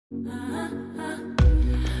Mama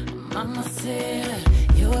said,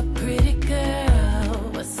 you're a pretty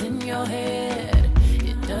girl, what's in your head,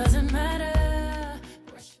 it doesn't matter.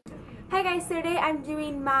 Hi guys, so today I'm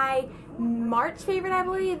doing my March favorite, I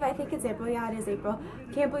believe. I think it's April. Yeah, it is April.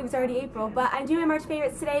 Can't believe it's already April. But I'm doing my March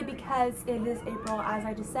favorites today because it is April, as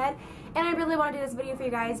I just said. And I really want to do this video for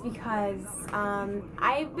you guys because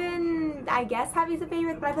I've been, I guess, having some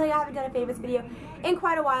favorites, but I feel like I haven't done a favorites video in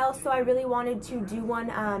quite a while. So I really wanted to do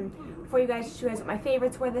one for you guys to show you guys what my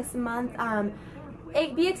favorites were this month.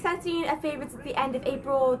 Be expecting a favorites at the end of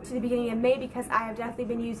April to the beginning of May because I have definitely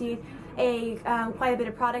been using quite a bit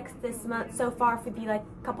of products this month so far for the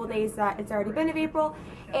couple days that it's already been of April,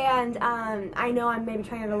 and I know I'm maybe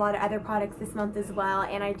trying out a lot of other products this month as well,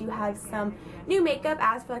 and I do have some new makeup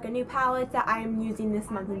as for a new palette that I'm using this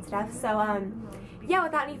month and stuff. So yeah,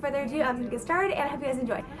 without any further ado, I'm going to get started, and I hope you guys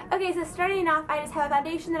enjoy. Okay, so starting off, I just have a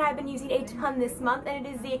foundation that I've been using a ton this month, and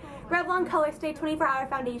it is the Revlon Color Stay 24-Hour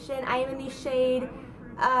Foundation. I am in the shade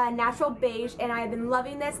Natural Beige, and I have been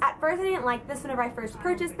loving this. At first I didn't like this whenever I first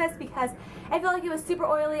purchased this because I felt like it was super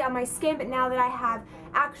oily on my skin, but now that I have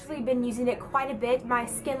actually been using it quite a bit, my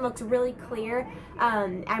skin looks really clear.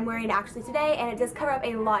 I'm wearing it actually today, and it does cover up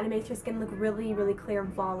a lot and it makes your skin look really, really clear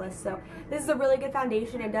and flawless. So this is a really good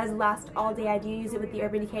foundation. It does last all day. I do use it with the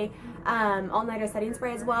Urban Decay All-Nighter Setting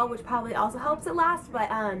Spray as well, which probably also helps it last,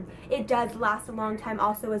 but it does last a long time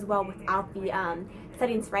also as well without the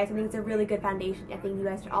setting spray. So I think it's a really good foundation. I think you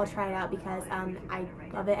guys should all try it out because I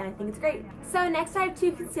love it and I think it's great. So next I have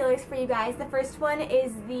two concealers for you guys. The first one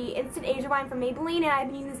is the Instant Asia Wine from Maybelline, and I've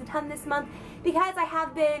been using this a ton this month because I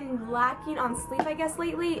have been lacking on sleep, I guess,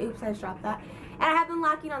 lately. Oops, I just dropped that. And I have been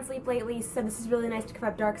lacking on sleep lately, so this is really nice to cover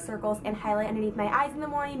up dark circles and highlight underneath my eyes in the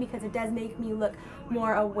morning because it does make me look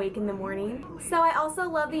more awake in the morning. So I also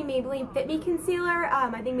love the Maybelline Fit Me Concealer.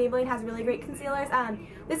 I think Maybelline has really great concealers.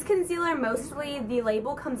 This concealer, mostly the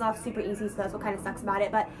label comes off super easy, so that's what kind of sucks about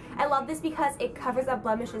it. But I love this because it covers up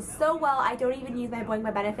blemishes so well. I don't even use my Boing by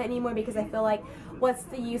Benefit anymore because I feel like what's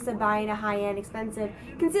the use of buying a high-end expensive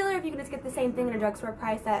concealer if you can just get the same thing at a drugstore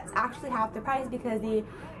price that's actually half the price, because the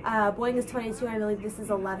Boing is $22 and I believe this is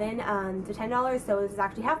 $11 to $10, so this is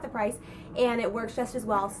actually half the price, and it works just as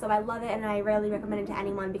well. So I love it, and I rarely recommend it to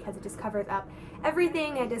anyone because it just covers up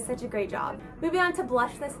everything and does such a great job. Moving on to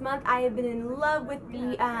blush this month, I have been in love with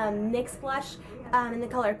the NYX blush in the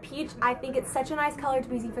color Peach. I think it's such a nice color to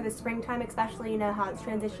be using for the springtime, especially, you know, how it's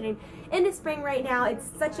transitioning into spring right now.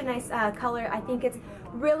 It's such a nice color. I think it's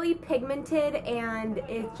really pigmented and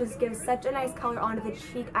it just gives such a nice color onto the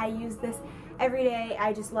cheek. I use this every day.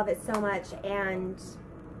 I just love it so much, and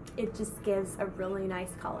it just gives a really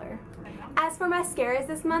nice color. As for mascaras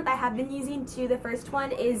this month, I have been using two. The first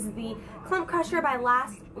one is the Clump Crusher by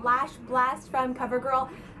Lash Blast from CoverGirl.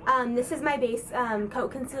 This is my base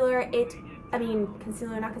coat concealer.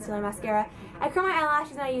 Mascara. I curl my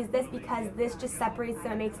eyelashes and I use this because this just separates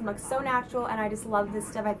them. It makes them look so natural, and I just love this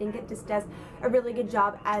stuff. I think it just does a really good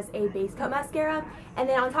job as a base coat mascara. And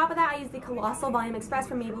then on top of that, I use the Colossal Volume Express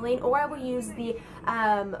from Maybelline, or I will use the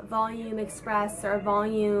Volume Express or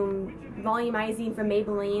Volumizing from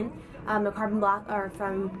Maybelline, the Carbon Block, or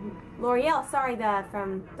from L'Oreal, sorry,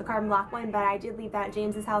 from the Carbon Block one, but I did leave that at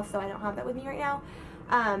James's house, so I don't have that with me right now.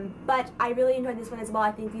 But I really enjoyed this one as well.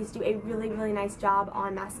 I think these do a really, really nice job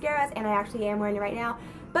on mascaras, and I actually am wearing it right now.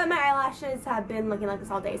 But my eyelashes have been looking like this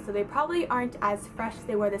all day, so they probably aren't as fresh as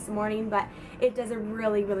they were this morning, but it does a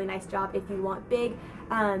really, really nice job if you want big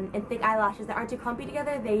and thick eyelashes that aren't too clumpy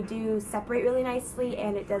together. They do separate really nicely,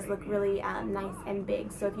 and it does look really nice and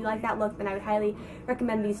big. So if you like that look, then I would highly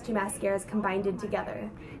recommend these two mascaras combined together.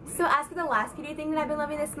 So as for the last beauty thing that I've been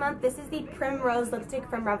loving this month, this is the Primrose lipstick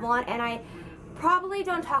from Revlon, and I probably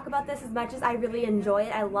don't talk about this as much as I really enjoy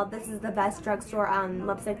it. I love this. This is the best drugstore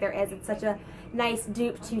lipstick there is. It's such a nice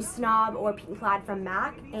dupe to Snob or Pink Clad from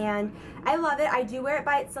MAC, and I love it. I do wear it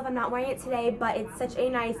by itself. I'm not wearing it today, but it's such a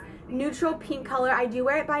nice neutral pink color. I do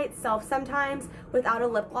wear it by itself sometimes without a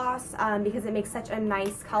lip gloss because it makes such a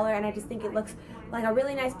nice color, and I just think it looks like a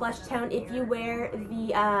really nice blush tone. If you wear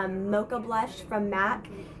the Mocha blush from MAC,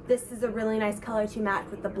 this is a really nice color to match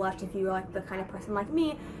with the blush if you're like the kind of person like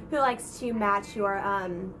me who likes to match your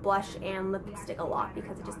blush and lipstick a lot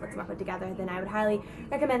because it just looks more put together. Then I would highly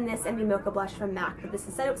recommend this and the Mocha blush from MAC. But this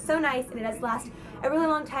is so nice, and it does last a really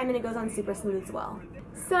long time, and it goes on super smooth as well.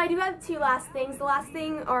 So I do have two last things. The last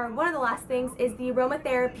thing, or one of the last things, is the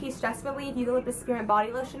Aromatherapy Stress Relief Eucalyptus Spearmint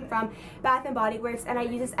Body Lotion from Bath & Body Works, and I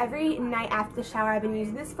use this every night after the shower. I've been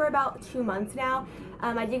using this for about 2 months now.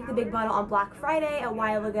 I did get the big bottle on Black Friday a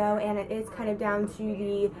while ago, and it is kind of down to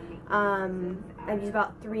the, I've used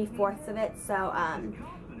about 3/4 of it, so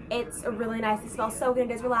It's really nice. It smells so good. It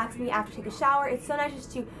does relax me after you take a shower. It's so nice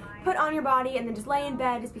just to put on your body and then just lay in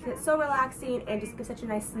bed just because it's so relaxing and just gives such a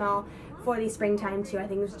nice smell for the springtime too. I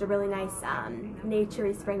think it's just a really nice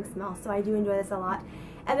naturey spring smell, so I do enjoy this a lot.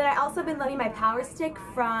 And then I also been loving my power stick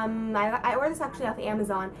from, I ordered this actually off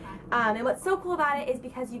Amazon. And what's so cool about it is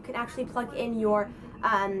because you can actually plug in your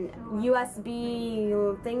USB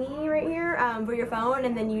thingy right here for your phone,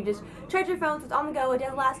 and then you just charge your phone, so it's on the go. It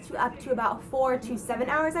does last up to about 4 to 7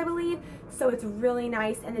 hours, I believe, so it's really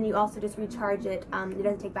nice. And then you also just recharge it. It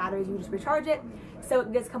doesn't take batteries, you just recharge it. So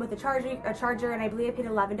it does come with a charger, and I believe I paid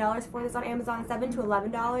 $11 for this on Amazon, $7 to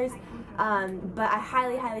 $11. But I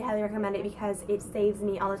highly, highly, highly recommend it because it saves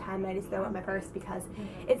me all the time, and I just throw it in my purse because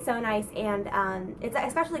it's so nice. And it's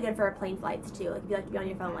especially good for plane flights too. Like if you like to be on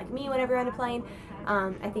your phone like me whenever you're on a plane,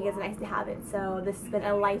 I think it's nice to have it. So this has been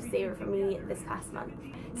a lifesaver for me this past month.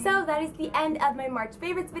 So that is the end of my March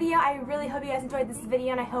favorites video. I really hope you guys enjoyed this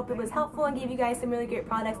video, and I hope it was helpful and gave you guys some really great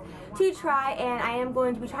products to try. And I am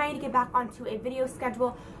going to be trying to get back onto a video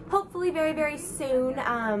schedule, hopefully very, very soon,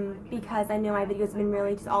 because I know my videos have been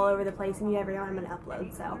really just all over the place and you never know when I'm going to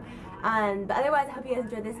upload. So, but otherwise, I hope you guys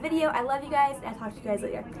enjoyed this video. I love you guys, and I'll talk to you guys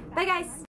later. Bye, guys!